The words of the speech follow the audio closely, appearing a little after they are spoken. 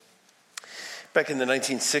Back in the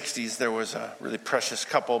 1960s, there was a really precious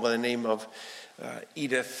couple by the name of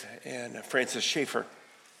Edith and Francis Schaeffer.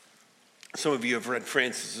 Some of you have read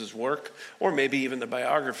Francis's work, or maybe even the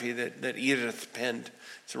biography that Edith penned.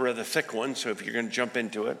 It's a rather thick one, so if you're going to jump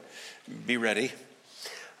into it, be ready.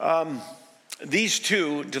 These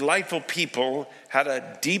two delightful people had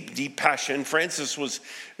a deep, deep passion. Francis was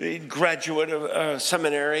a graduate of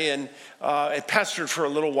seminary and pastored for a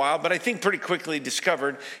little while, but I think pretty quickly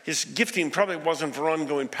discovered his gifting probably wasn't for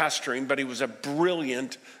ongoing pastoring, but he was a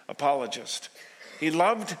brilliant apologist. He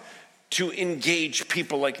loved to engage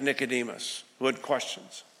people like Nicodemus who had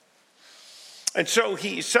questions. And so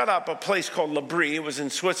he set up a place called L'Abri. It was in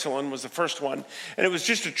Switzerland, was the first one. And it was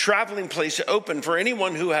just a traveling place open for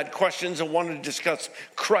anyone who had questions and wanted to discuss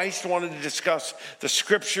Christ, wanted to discuss the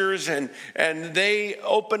scriptures. And they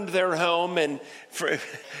opened their home. And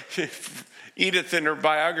Edith, in her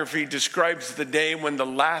biography, describes the day when the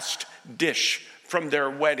last dish from their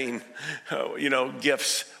wedding,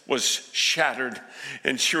 gifts was shattered.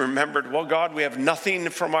 And she remembered, well, God, we have nothing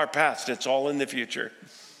from our past. It's all in the future.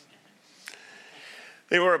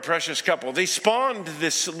 They were a precious couple. They spawned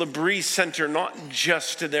this L'Abri Center, not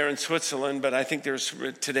just there in Switzerland, but I think there's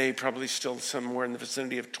today probably still somewhere in the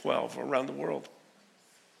vicinity of 12 around the world.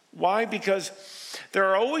 Why? Because there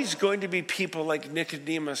are always going to be people like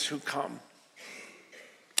Nicodemus who come.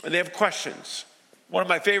 And they have questions. One of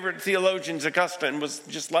my favorite theologians, Augustine, was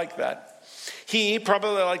just like that. He,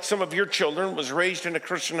 probably like some of your children, was raised in a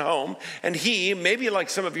Christian home. And he, maybe like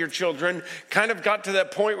some of your children, kind of got to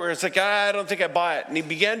that point where it's like, I don't think I buy it. And he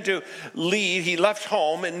began to leave. He left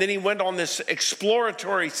home, and then he went on this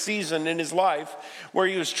exploratory season in his life where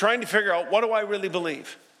he was trying to figure out, what do I really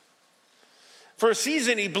believe? For a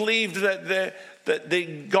season, he believed that the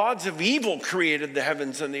gods of evil created the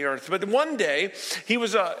heavens and the earth. But one day, he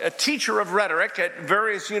was a teacher of rhetoric at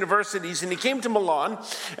various universities, and he came to Milan,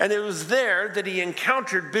 and it was there that he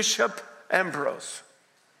encountered Bishop Ambrose.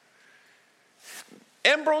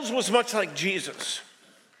 Ambrose was much like Jesus.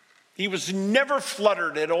 He was never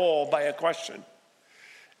fluttered at all by a question.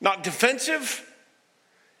 Not defensive.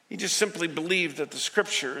 He just simply believed that the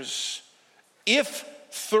scriptures, if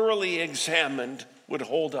thoroughly examined, would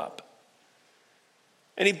hold up.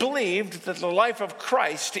 And he believed that the life of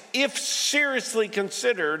Christ, if seriously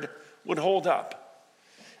considered, would hold up.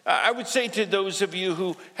 I would say to those of you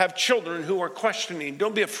who have children who are questioning,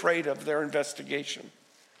 don't be afraid of their investigation.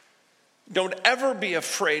 Don't ever be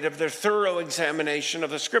afraid of their thorough examination of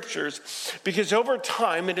the scriptures, because over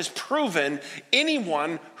time it is proven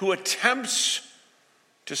anyone who attempts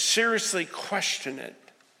to seriously question it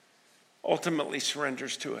ultimately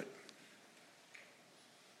surrenders to it.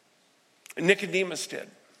 Nicodemus did.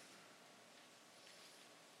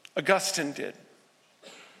 Augustine did.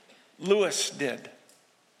 Lewis did.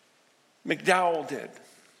 McDowell did.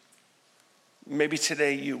 Maybe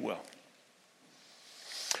today you will.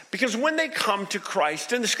 Because when they come to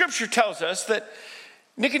Christ, and the scripture tells us that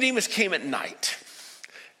Nicodemus came at night.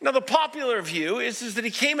 Now the popular view is that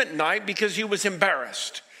he came at night because he was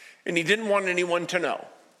embarrassed and he didn't want anyone to know.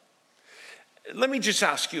 Let me just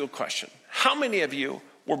ask you a question. How many of you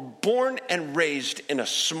were born and raised in a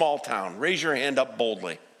small town? Raise your hand up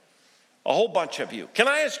boldly. A whole bunch of you. Can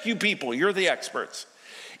I ask you people, you're the experts.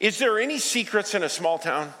 Is there any secrets in a small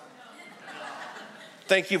town?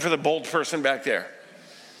 Thank you for the bold person back there.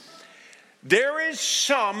 There is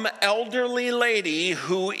some elderly lady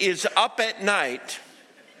who is up at night,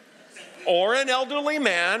 or an elderly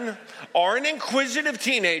man, or an inquisitive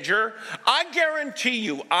teenager. I guarantee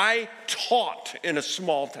you, I taught in a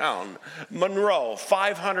small town, Monroe,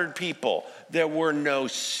 500 people. There were no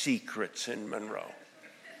secrets in Monroe.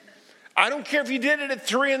 I don't care if you did it at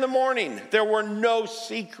 3 a.m. There were no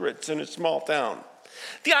secrets in a small town.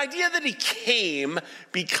 The idea that he came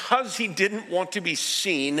because he didn't want to be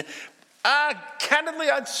seen,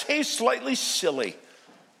 candidly, I'd say slightly silly.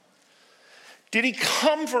 Did he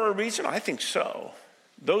come for a reason? I think so.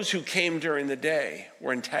 Those who came during the day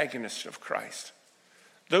were antagonists of Christ.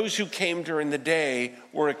 Those who came during the day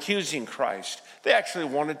were accusing Christ. They actually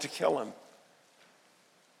wanted to kill him.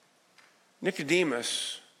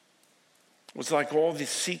 Nicodemus was like all the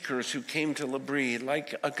seekers who came to L'Abri,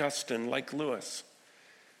 like Augustine, like Lewis.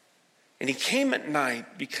 And he came at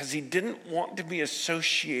night because he didn't want to be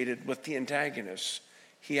associated with the antagonists.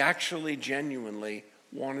 He actually genuinely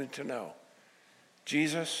wanted to know.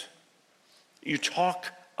 Jesus, you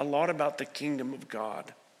talk a lot about the kingdom of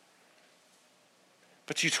God,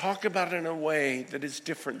 but you talk about it in a way that is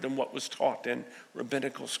different than what was taught in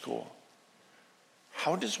rabbinical school.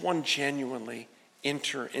 How does one genuinely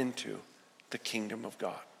enter into the kingdom of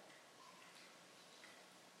God?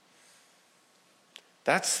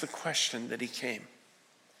 That's the question that he came.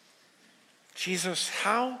 Jesus,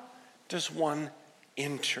 how does one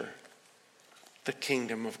enter the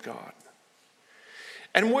kingdom of God?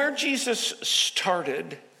 And where Jesus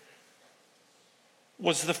started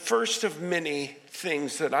was the first of many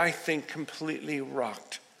things that I think completely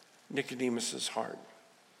rocked Nicodemus's heart.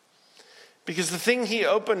 Because the thing he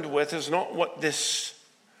opened with is not what this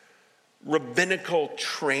rabbinical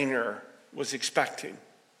trainer was expecting.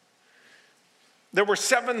 There were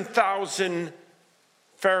 7,000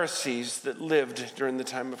 Pharisees that lived during the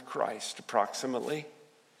time of Christ, approximately.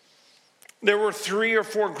 There were 3 or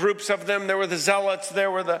 4 groups of them. There were the Zealots,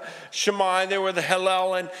 there were the Shammai, there were the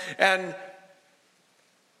Hillel, and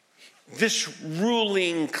this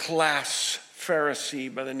ruling class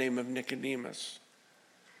Pharisee by the name of Nicodemus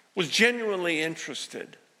was genuinely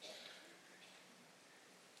interested.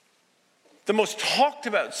 The most talked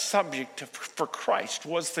about subject for Christ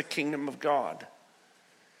was the kingdom of God.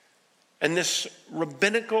 And this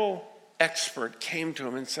rabbinical expert came to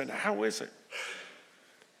him and said, how is it?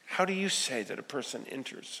 How do you say that a person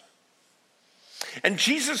enters? And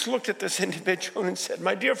Jesus looked at this individual and said,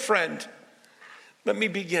 my dear friend, let me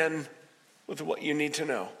begin with what you need to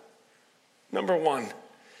know. Number 1,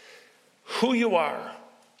 who you are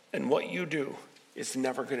and what you do is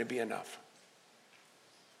never going to be enough.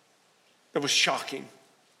 It was shocking.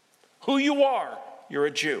 Who you are, you're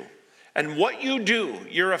a Jew. And what you do,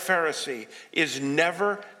 you're a Pharisee, is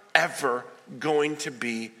never, ever going to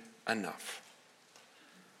be enough.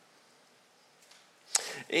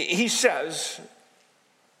 He says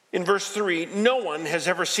in verse 3, no one has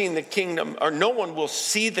ever seen the kingdom, or no one will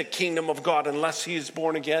see the kingdom of God unless he is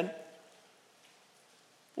born again.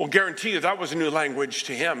 Well, guarantee you that was a new language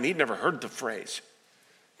to him. He'd never heard the phrase.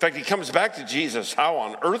 In fact, he comes back to Jesus. How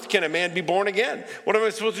on earth can a man be born again? What am I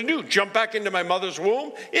supposed to do? Jump back into my mother's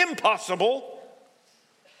womb? Impossible.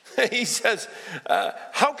 He says,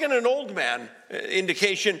 how can an old man,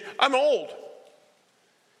 indication, I'm old.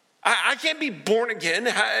 I can't be born again.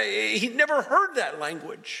 He'd never heard that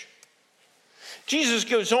language. Jesus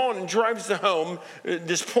goes on and drives home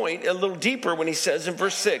this point a little deeper when he says in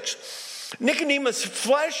verse 6, Nicodemus,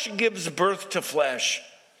 flesh gives birth to flesh.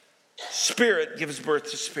 Spirit gives birth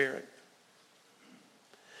to spirit.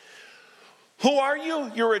 Who are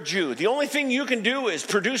you? You're a Jew. The only thing you can do is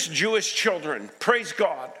produce Jewish children. Praise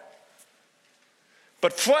God.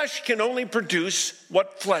 But flesh can only produce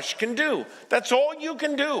what flesh can do. That's all you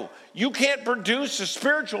can do. You can't produce a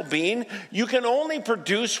spiritual being. You can only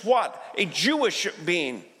produce what? A Jewish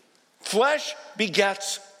being. Flesh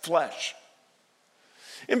begets flesh.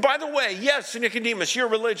 And by the way, yes, Nicodemus, you're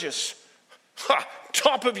religious.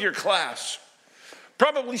 Top of your class.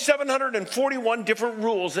 Probably 741 different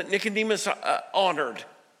rules that Nicodemus honored.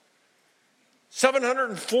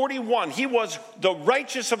 741. He was the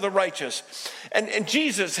righteous of the righteous. And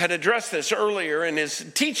Jesus had addressed this earlier in his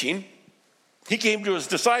teaching. He came to his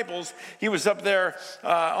disciples. He was up there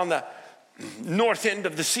on the north end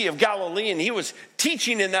of the Sea of Galilee, and he was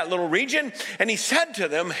teaching in that little region. And he said to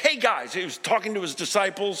them, hey guys, he was talking to his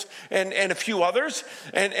disciples and a few others.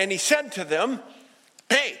 And he said to them,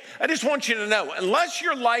 hey, I just want you to know, unless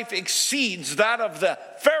your life exceeds that of the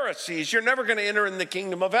Pharisees, you're never going to enter in the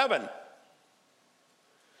kingdom of heaven.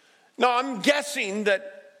 Now, I'm guessing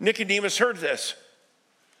that Nicodemus heard this.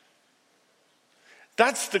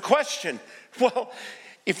 That's the question. Well,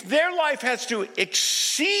 if their life has to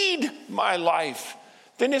exceed my life,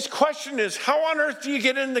 then his question is, how on earth do you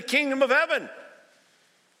get in the kingdom of heaven?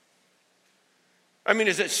 I mean,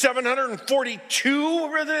 is it 742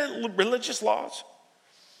 religious laws?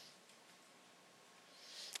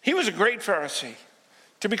 He was a great Pharisee.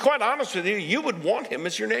 To be quite honest with you, you would want him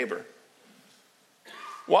as your neighbor.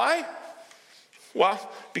 Why? Well,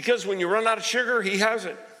 because when you run out of sugar, he has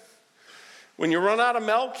it. When you run out of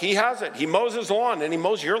milk, he has it. He mows his lawn and he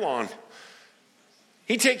mows your lawn.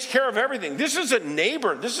 He takes care of everything. This is a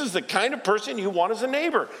neighbor. This is the kind of person you want as a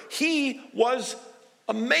neighbor. He was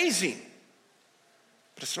amazing.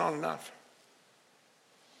 But it's not enough.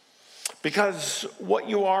 Because what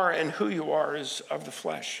you are and who you are is of the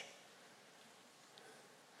flesh.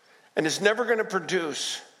 And is never going to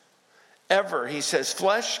produce ever. He says,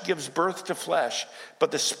 flesh gives birth to flesh,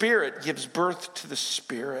 but the Spirit gives birth to the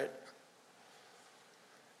Spirit.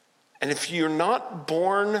 And if you're not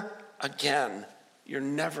born again, you're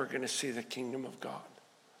never going to see the kingdom of God.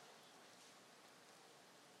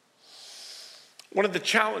 One of the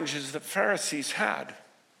challenges that Pharisees had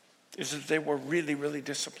is that they were really, really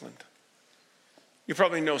disciplined. You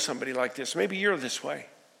probably know somebody like this. Maybe you're this way.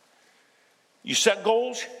 You set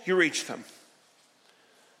goals, you reach them.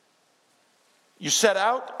 You set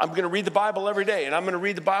out, I'm going to read the Bible every day, and I'm going to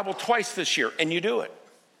read the Bible twice this year, and you do it.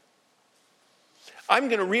 I'm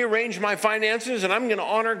going to rearrange my finances, and I'm going to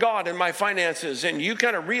honor God in my finances. And you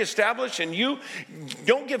kind of reestablish, and you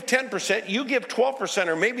don't give 10%, you give 12%,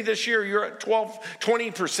 or maybe this year you're at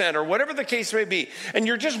 20%, or whatever the case may be. And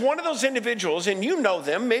you're just one of those individuals, and you know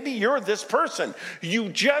them. Maybe you're this person. You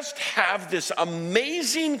just have this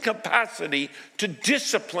amazing capacity to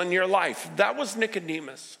discipline your life. That was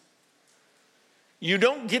Nicodemus. You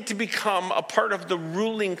don't get to become a part of the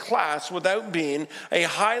ruling class without being a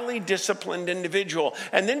highly disciplined individual.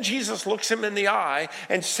 And then Jesus looks him in the eye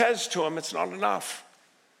and says to him, it's not enough.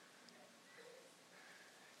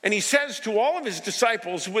 And he says to all of his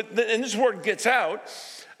disciples, and this word gets out,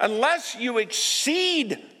 unless you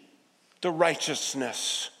exceed the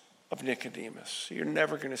righteousness of Nicodemus, you're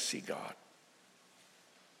never going to see God.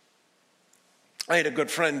 I had a good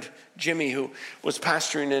friend, Jimmy, who was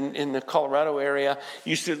pastoring in the Colorado area,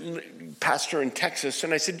 used to pastor in Texas.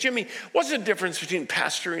 And I said, Jimmy, what's the difference between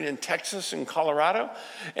pastoring in Texas and Colorado?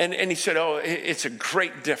 And he said, oh, it's a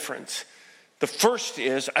great difference. The first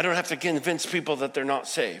is I don't have to convince people that they're not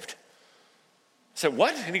saved. I said,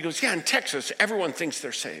 what? And he goes, yeah, in Texas, everyone thinks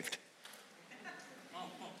they're saved.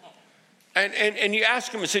 And you ask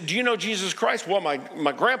him and say, do you know Jesus Christ? Well, my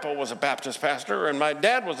grandpa was a Baptist pastor, and my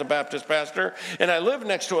dad was a Baptist pastor, and I lived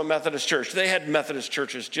next to a Methodist church. They had Methodist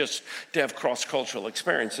churches just to have cross-cultural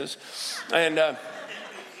experiences. And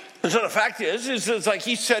so the fact is it's like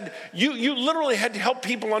he said, you literally had to help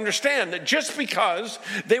people understand that just because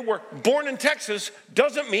they were born in Texas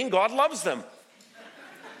doesn't mean God loves them.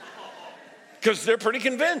 Because they're pretty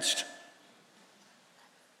convinced.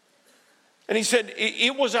 And he said,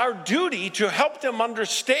 it was our duty to help them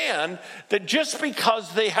understand that just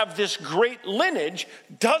because they have this great lineage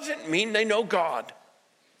doesn't mean they know God.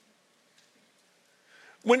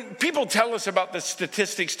 When people tell us about the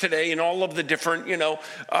statistics today and all of the different,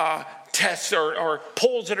 tests or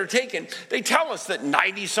polls that are taken, they tell us that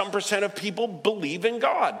 90-some% of people believe in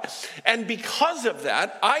God. And because of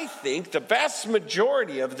that, I think the vast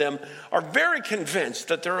majority of them are very convinced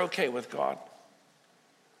that they're okay with God.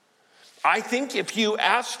 I think if you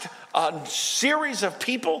asked a series of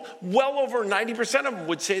people, well over 90% of them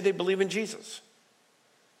would say they believe in Jesus.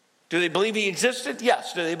 Do they believe he existed?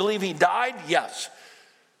 Yes. Do they believe he died? Yes.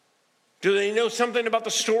 Do they know something about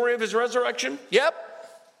the story of his resurrection? Yep.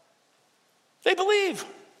 They believe.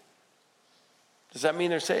 Does that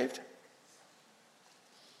mean they're saved?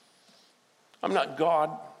 I'm not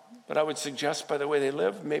God, but I would suggest by the way they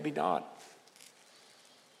live, maybe not.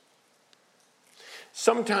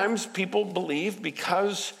 Sometimes people believe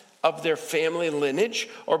because of their family lineage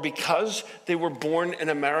or because they were born in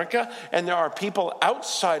America, and there are people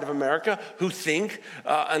outside of America who think,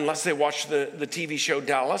 unless they watch the TV show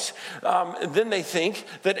Dallas, then they think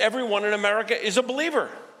that everyone in America is a believer.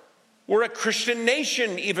 We're a Christian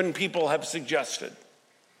nation, even people have suggested.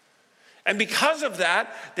 And because of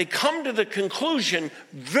that, they come to the conclusion,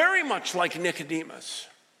 very much like Nicodemus,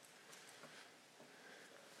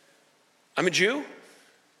 I'm a Jew.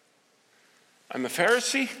 I'm a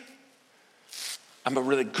Pharisee. I'm a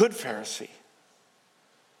really good Pharisee.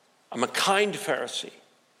 I'm a kind Pharisee.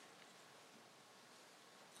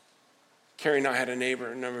 Carrie and I had a neighbor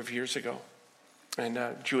a number of years ago, and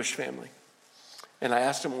a Jewish family. And I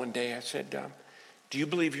asked him one day, I said, do you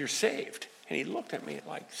believe you're saved? And he looked at me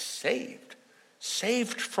like, saved?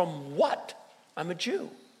 Saved from what? I'm a Jew.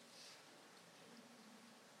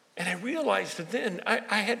 And I realized that then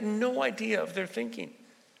I had no idea of their thinking.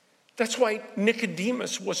 That's why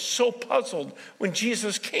Nicodemus was so puzzled when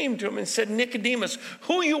Jesus came to him and said, Nicodemus,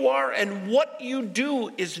 who you are and what you do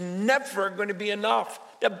is never going to be enough.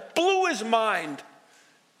 That blew his mind,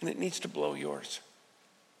 and it needs to blow yours.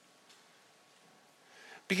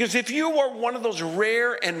 Because if you are one of those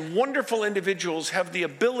rare and wonderful individuals who have the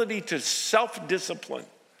ability to self-discipline,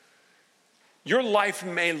 your life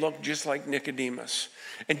may look just like Nicodemus.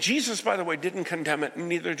 And Jesus, by the way, didn't condemn it, and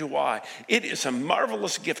neither do I. It is a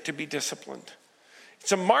marvelous gift to be disciplined.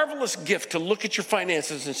 It's a marvelous gift to look at your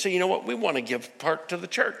finances and say, you know what, we want to give part to the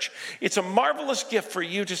church. It's a marvelous gift for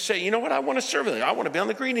you to say, you know what, I want to serve them. I want to be on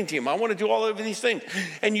the greeting team. I want to do all of these things.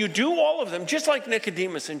 And you do all of them just like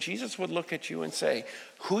Nicodemus, and Jesus would look at you and say,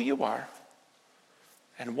 who you are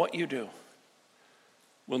and what you do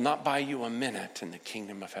will not buy you a minute in the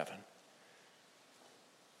kingdom of heaven.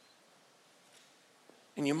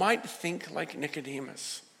 And you might think like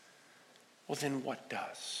Nicodemus, well, then what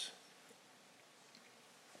does?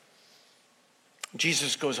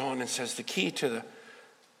 Jesus goes on and says the key to the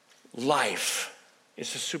life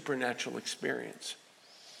is a supernatural experience.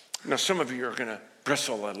 Now, some of you are going to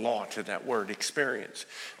bristle a lot to that word experience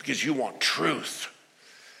because you want truth.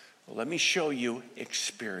 Well, let me show you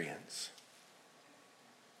experience.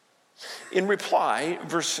 In reply,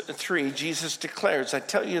 verse 3, Jesus declares, I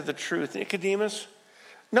tell you the truth, Nicodemus,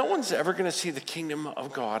 no one's ever going to see the kingdom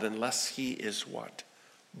of God unless he is what?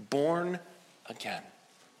 Born again.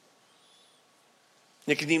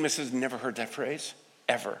 Nicodemus has never heard that phrase,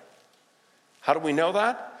 ever. How do we know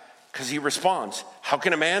that? Because he responds, how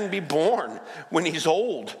can a man be born when he's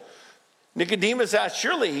old? Nicodemus asked,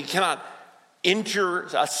 surely he cannot enter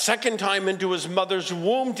a second time into his mother's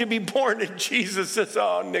womb to be born. And Jesus says,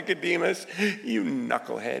 oh, Nicodemus, you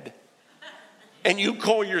knucklehead. And you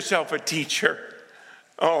call yourself a teacher.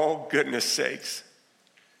 Oh, goodness sakes.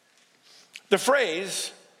 The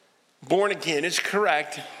phrase, born again, is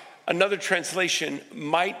correct. Another translation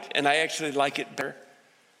might, and I actually like it better,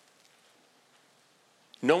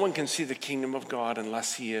 no one can see the kingdom of God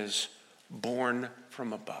unless he is born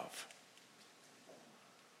from above.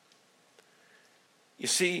 You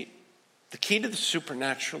see, the key to the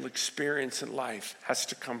supernatural experience in life has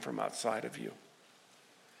to come from outside of you.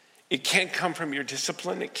 It can't come from your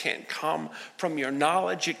discipline. It can't come from your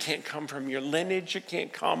knowledge. It can't come from your lineage. It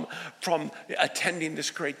can't come from attending this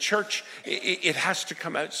great church. It has to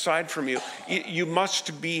come outside from you. You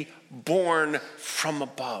must be born from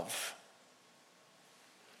above.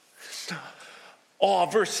 Oh,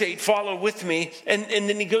 verse 8, follow with me. And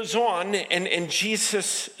then he goes on, and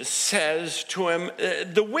Jesus says to him,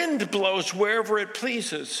 the wind blows wherever it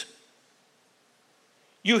pleases.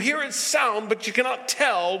 You hear its sound, but you cannot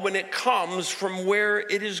tell when it comes from where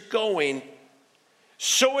it is going.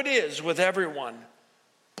 So it is with everyone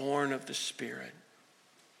born of the Spirit.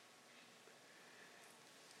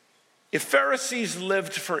 If Pharisees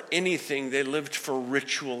lived for anything, they lived for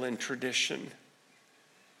ritual and tradition.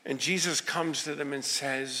 And Jesus comes to them and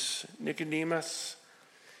says, Nicodemus,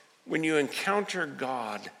 when you encounter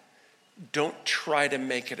God, don't try to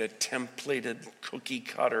make it a templated cookie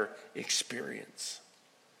cutter experience.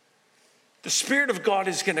 The Spirit of God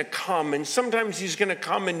is going to come, and sometimes he's going to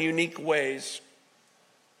come in unique ways.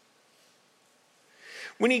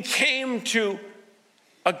 When he came to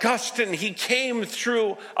Augustine, he came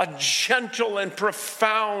through a gentle and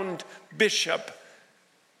profound bishop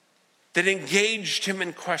that engaged him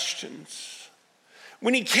in questions.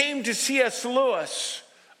 When he came to C.S. Lewis,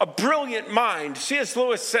 a brilliant mind, C.S.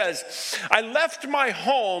 Lewis says, I left my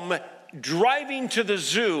home driving to the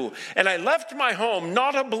zoo, and I left my home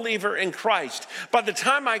not a believer in Christ. By the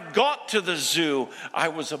time I got to the zoo, I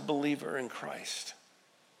was a believer in Christ.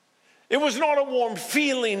 It was not a warm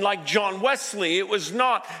feeling like John Wesley. It was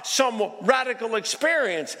not some radical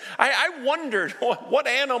experience. I wondered what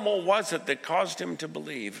animal was it that caused him to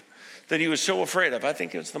believe that he was so afraid of. I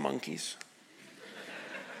think it was the monkeys.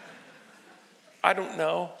 I don't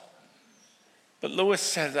know. But Lewis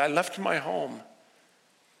said, I left my home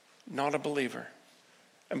not a believer.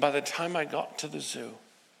 And by the time I got to the zoo,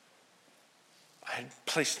 I had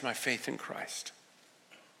placed my faith in Christ.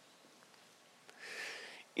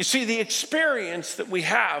 You see, the experience that we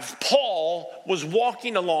have, Paul was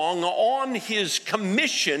walking along on his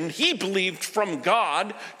commission, he believed from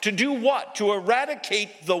God, to do what? To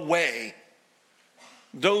eradicate the way.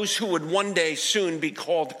 Those who would one day soon be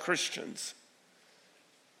called Christians.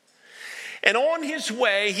 And on his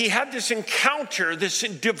way, he had this encounter, this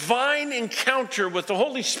divine encounter with the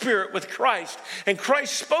Holy Spirit, with Christ. And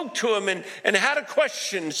Christ spoke to him and had a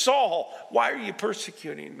question, Saul, why are you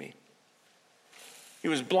persecuting me? He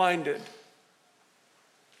was blinded.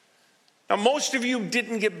 Now, most of you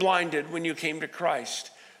didn't get blinded when you came to Christ,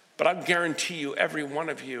 but I guarantee you, every one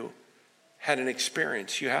of you had an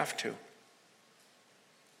experience. You have to.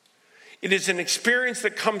 It is an experience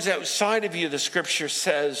that comes outside of you, the scripture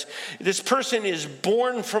says. This person is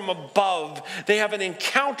born from above. They have an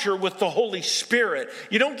encounter with the Holy Spirit.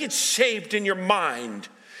 You don't get saved in your mind.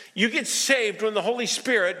 You get saved when the Holy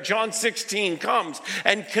Spirit, John 16, comes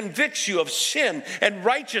and convicts you of sin and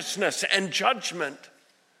righteousness and judgment.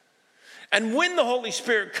 And when the Holy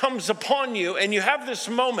Spirit comes upon you and you have this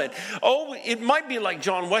moment, it might be like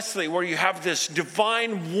John Wesley where you have this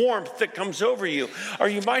divine warmth that comes over you. Or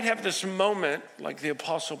you might have this moment like the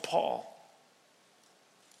Apostle Paul,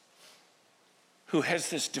 who has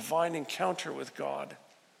this divine encounter with God.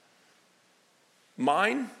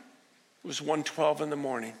 Mine was 1:12 in the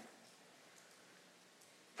morning.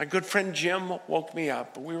 My good friend Jim woke me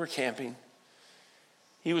up. We were camping.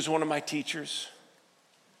 He was one of my teachers.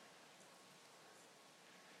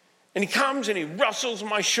 And he comes and he rustles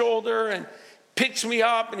my shoulder and picks me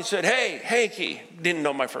up and he said, hey, Hanky, didn't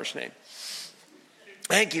know my first name.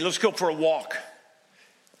 Hanky, let's go for a walk.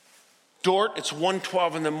 Dort, it's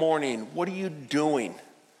 1:12 in the morning. What are you doing?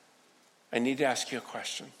 I need to ask you a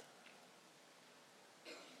question.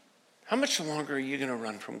 How much longer are you going to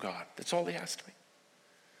run from God? That's all he asked me.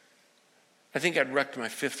 I think I'd wrecked my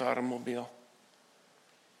 5th automobile.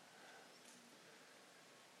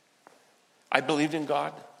 I believed in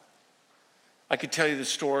God. I could tell you the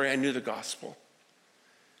story. I knew the gospel.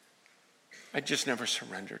 I just never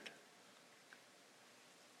surrendered.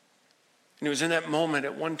 And it was in that moment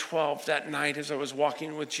at 1:12 that night as I was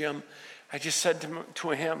walking with Jim, I just said to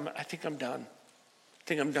him, I think I'm done. I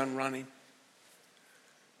think I'm done running.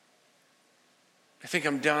 I think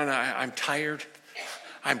I'm done. I'm tired.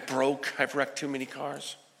 I'm broke. I've wrecked too many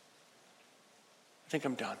cars. I think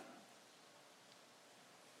I'm done.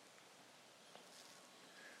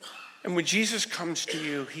 And when Jesus comes to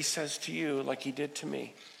you, he says to you, like he did to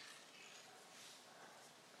me,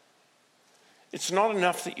 it's not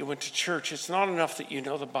enough that you went to church. It's not enough that you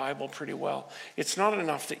know the Bible pretty well. It's not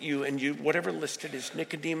enough that you, whatever listed is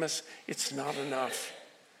Nicodemus, it's not enough.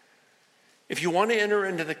 If you want to enter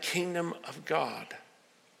into the kingdom of God,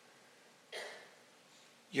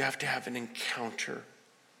 you have to have an encounter,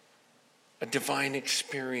 a divine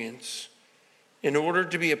experience. In order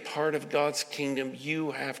to be a part of God's kingdom,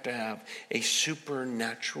 you have to have a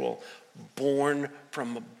supernatural, born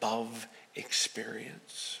from above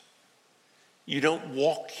experience. You don't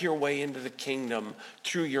walk your way into the kingdom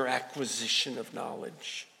through your acquisition of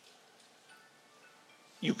knowledge.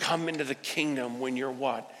 You come into the kingdom when you're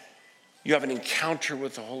what? You have an encounter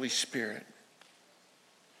with the Holy Spirit.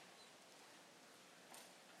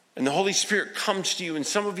 And the Holy Spirit comes to you. And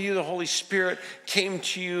some of you, the Holy Spirit came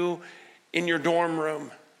to you in your dorm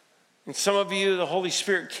room. And some of you, the Holy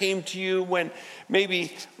Spirit came to you when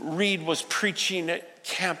maybe Reed was preaching at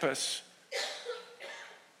campus.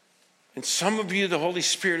 And some of you, the Holy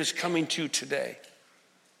Spirit is coming to today.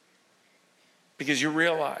 Because you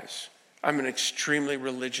realize I'm an extremely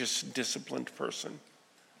religious, disciplined person.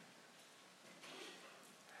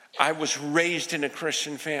 I was raised in a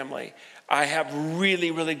Christian family. I have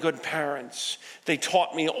really, really good parents. They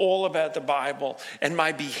taught me all about the Bible, and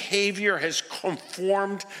my behavior has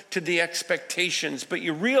conformed to the expectations. But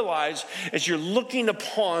you realize, as you're looking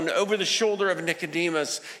upon over the shoulder of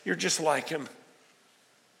Nicodemus, you're just like him.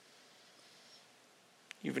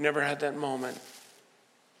 You've never had that moment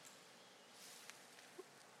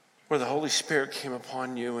where the Holy Spirit came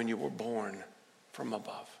upon you and you were born from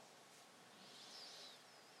above.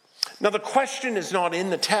 Now, the question is not in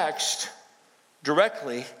the text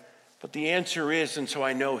directly, but the answer is, and so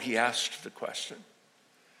I know he asked the question.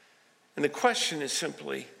 And the question is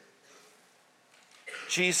simply,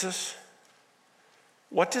 Jesus,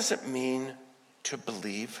 what does it mean to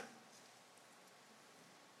believe?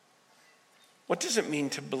 What does it mean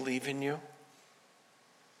to believe in you?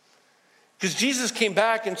 Because Jesus came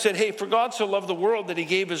back and said, hey, for God so loved the world that he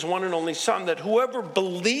gave his one and only Son, that whoever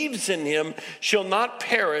believes in him shall not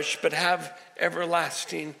perish, but have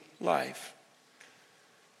everlasting life.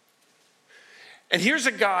 And here's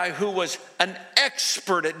a guy who was an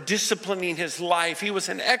expert at disciplining his life. He was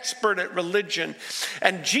an expert at religion.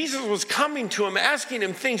 And Jesus was coming to him, asking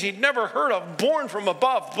him things he'd never heard of, born from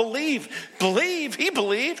above. Believe. He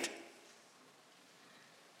believed.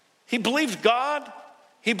 He believed God.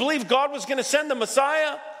 He believed God was going to send the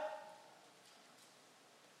Messiah.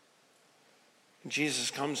 And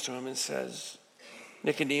Jesus comes to him and says,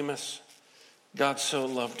 Nicodemus, God so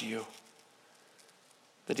loved you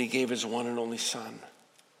that he gave his one and only Son,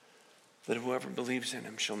 that whoever believes in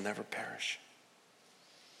him shall never perish.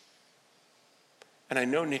 And I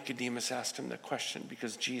know Nicodemus asked him that question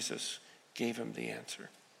because Jesus gave him the answer.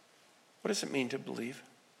 What does it mean to believe?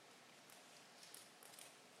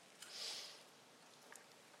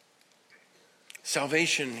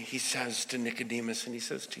 Salvation, he says to Nicodemus, and he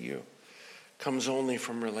says to you, comes only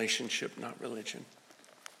from relationship, not religion.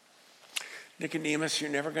 Nicodemus,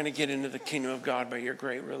 you're never going to get into the kingdom of God by your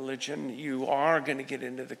great religion. You are going to get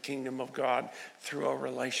into the kingdom of God through a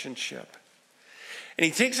relationship. And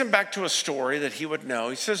he takes him back to a story that he would know.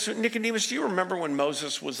 He says, Nicodemus, do you remember when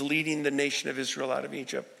Moses was leading the nation of Israel out of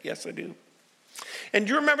Egypt? Yes, I do. And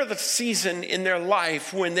do you remember the season in their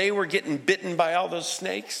life when they were getting bitten by all those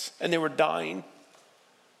snakes and they were dying?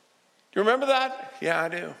 Do you remember that? Yeah, I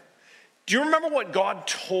do. Do you remember what God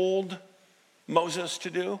told Moses to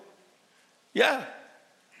do? Yeah,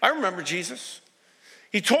 I remember Jesus.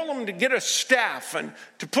 He told him to get a staff and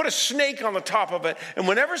to put a snake on the top of it. And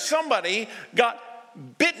whenever somebody got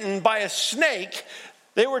bitten by a snake,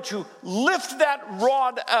 they were to lift that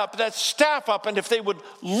rod up, that staff up, and if they would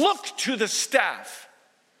look to the staff,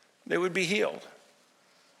 they would be healed.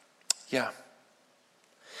 Yeah.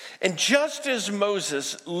 And just as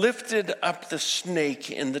Moses lifted up the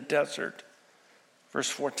snake in the desert, verse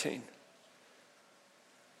 14,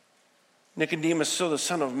 Nicodemus, so the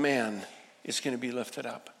Son of Man is going to be lifted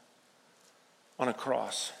up on a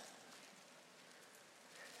cross.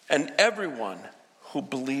 And everyone who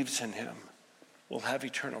believes in him will have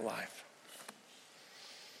eternal life.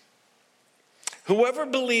 Whoever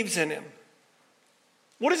believes in him.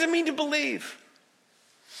 What does it mean to believe?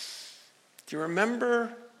 Do you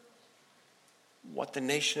remember what the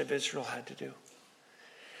nation of Israel had to do?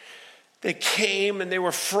 They came and they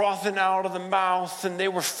were frothing out of the mouth and they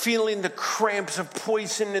were feeling the cramps of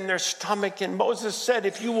poison in their stomach. And Moses said,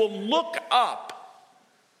 if you will look up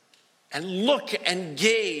and look and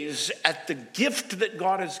gaze at the gift that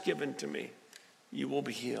God has given to me, you will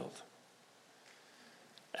be healed.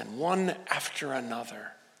 And one after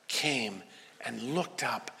another came and looked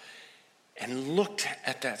up and looked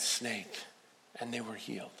at that snake, and they were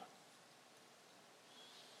healed.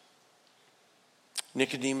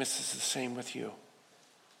 Nicodemus is the same with you.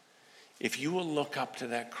 If you will look up to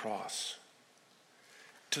that cross,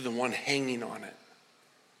 to the one hanging on it,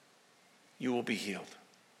 you will be healed.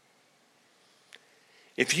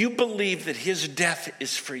 If you believe that his death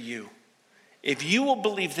is for you, if you will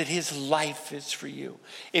believe that his life is for you,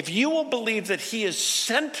 if you will believe that he is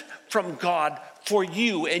sent from God for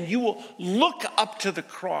you, and you will look up to the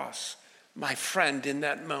cross, my friend, in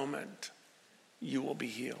that moment, you will be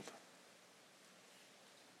healed.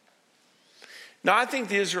 Now, I think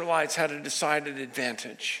the Israelites had a decided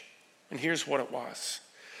advantage, and here's what it was.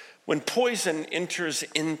 When poison enters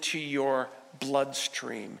into your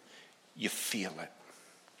bloodstream, you feel it.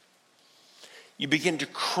 You begin to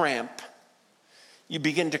cramp. You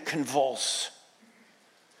begin to convulse.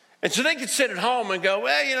 And so they could sit at home and go,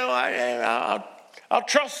 well, I'll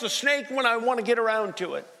trust the snake when I want to get around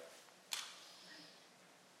to it.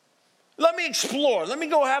 Let me explore. Let me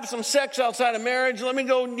go have some sex outside of marriage. Let me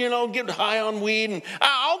go, get high on weed. And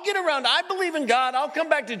I'll get around. I believe in God. I'll come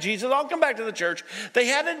back to Jesus. I'll come back to the church. They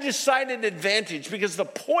had a decided advantage because the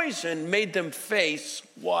poison made them face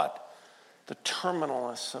what? The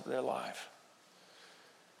terminalness of their life.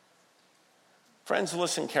 Friends,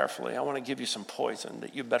 listen carefully. I want to give you some poison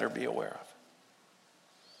that you better be aware of.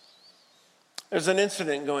 There's an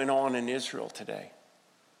incident going on in Israel today.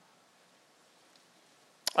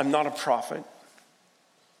 I'm not a prophet,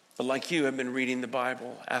 but like you, I've been reading the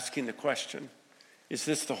Bible, asking the question, is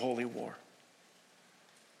this the holy war?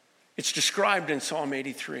 It's described in Psalm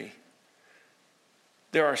 83.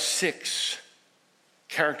 There are 6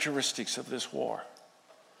 characteristics of this war.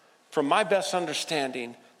 From my best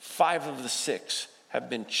understanding, 5 of the 6 have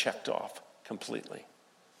been checked off completely.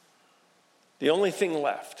 The only thing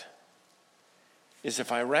left is if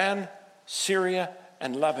Iran, Syria,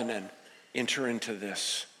 and Lebanon enter into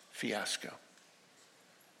this fiasco.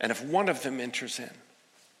 And if one of them enters in,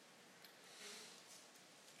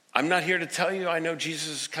 I'm not here to tell you I know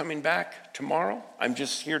Jesus is coming back tomorrow. I'm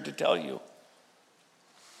just here to tell you,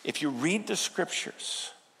 if you read the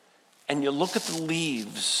scriptures and you look at the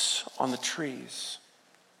leaves on the trees,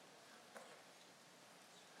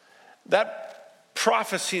 that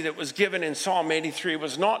prophecy that was given in Psalm 83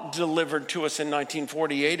 was not delivered to us in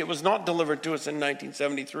 1948. It was not delivered to us in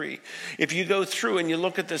 1973. If you go through and you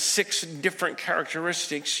look at the 6 different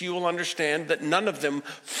characteristics, you will understand that none of them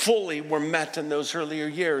fully were met in those earlier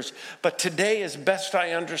years. But today, as best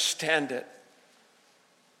I understand it,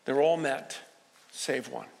 they're all met, save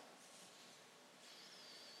one.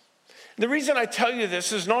 The reason I tell you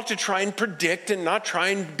this is not to try and predict and not try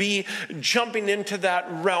and be jumping into that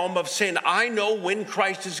realm of saying, I know when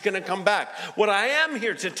Christ is going to come back. What I am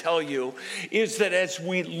here to tell you is that as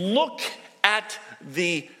we look at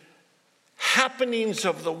the happenings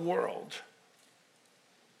of the world,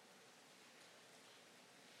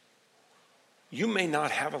 you may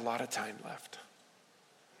not have a lot of time left.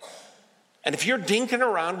 And if you're dinking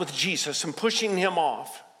around with Jesus and pushing him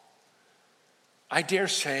off, I dare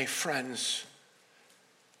say, friends,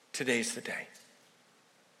 today's the day.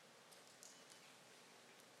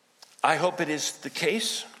 I hope it is the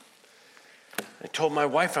case. I told my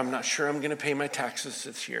wife I'm not sure I'm going to pay my taxes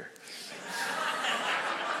this year.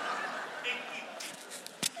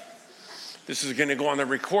 This is going to go on the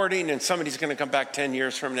recording, and somebody's going to come back 10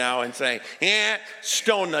 years from now and say,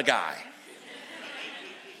 stone the guy.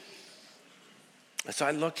 As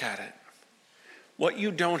I look at it, what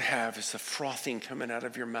you don't have is the frothing coming out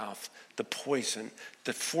of your mouth, the poison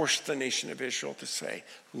that forced the nation of Israel to say,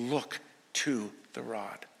 look to the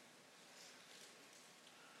rod.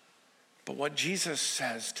 But what Jesus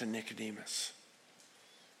says to Nicodemus,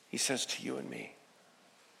 he says to you and me,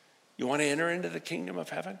 you want to enter into the kingdom of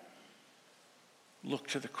heaven? Look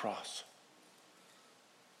to the cross.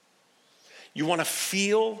 You want to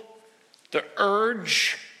feel the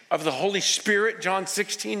urge of the Holy Spirit, John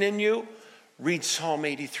 16, in you? Read Psalm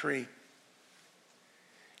 83.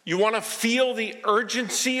 You want to feel the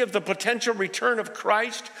urgency of the potential return of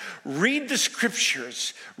Christ? Read the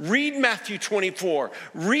scriptures. Read Matthew 24.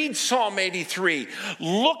 Read Psalm 83.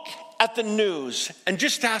 Look at the news and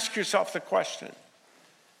just ask yourself the question,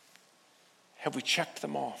 have we checked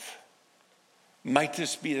them off? Might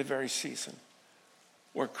this be the very season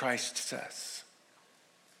where Christ says,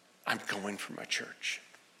 I'm going for my church?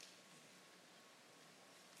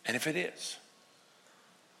 And if it is,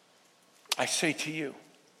 I say to you,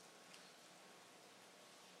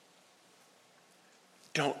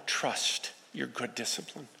 don't trust your good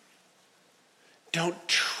discipline. Don't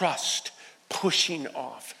trust pushing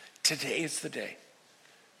off. Today is the day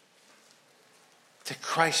that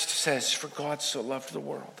Christ says, for God so loved the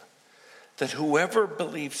world, that whoever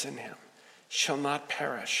believes in him shall not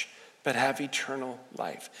perish, but have eternal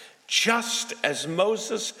life. Just as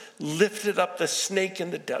Moses lifted up the snake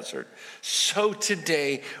in the desert, so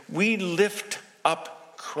today we lift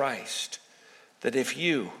up Christ, that if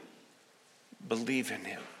you believe in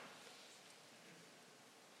him.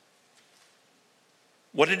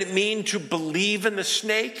 What did it mean to believe in the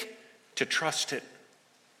snake? To trust it.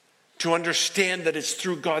 To understand that it's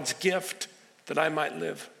through God's gift that I might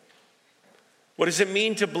live. What does it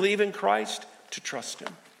mean to believe in Christ? To trust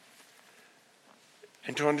him.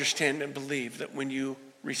 And to understand and believe that when you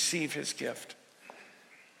receive his gift,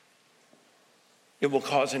 it will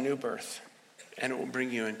cause a new birth and it will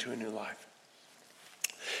bring you into a new life.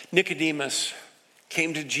 Nicodemus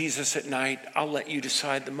came to Jesus at night. I'll let you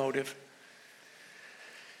decide the motive.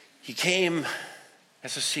 He came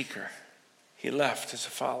as a seeker. He left as a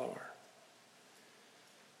follower.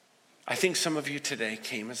 I think some of you today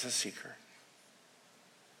came as a seeker.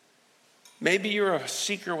 Maybe you're a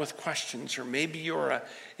seeker with questions, or maybe you're an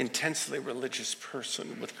intensely religious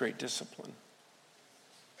person with great discipline.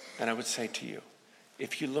 And I would say to you,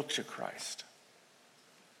 if you look to Christ,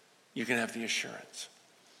 you can have the assurance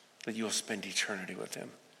that you will spend eternity with him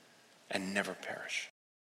and never perish.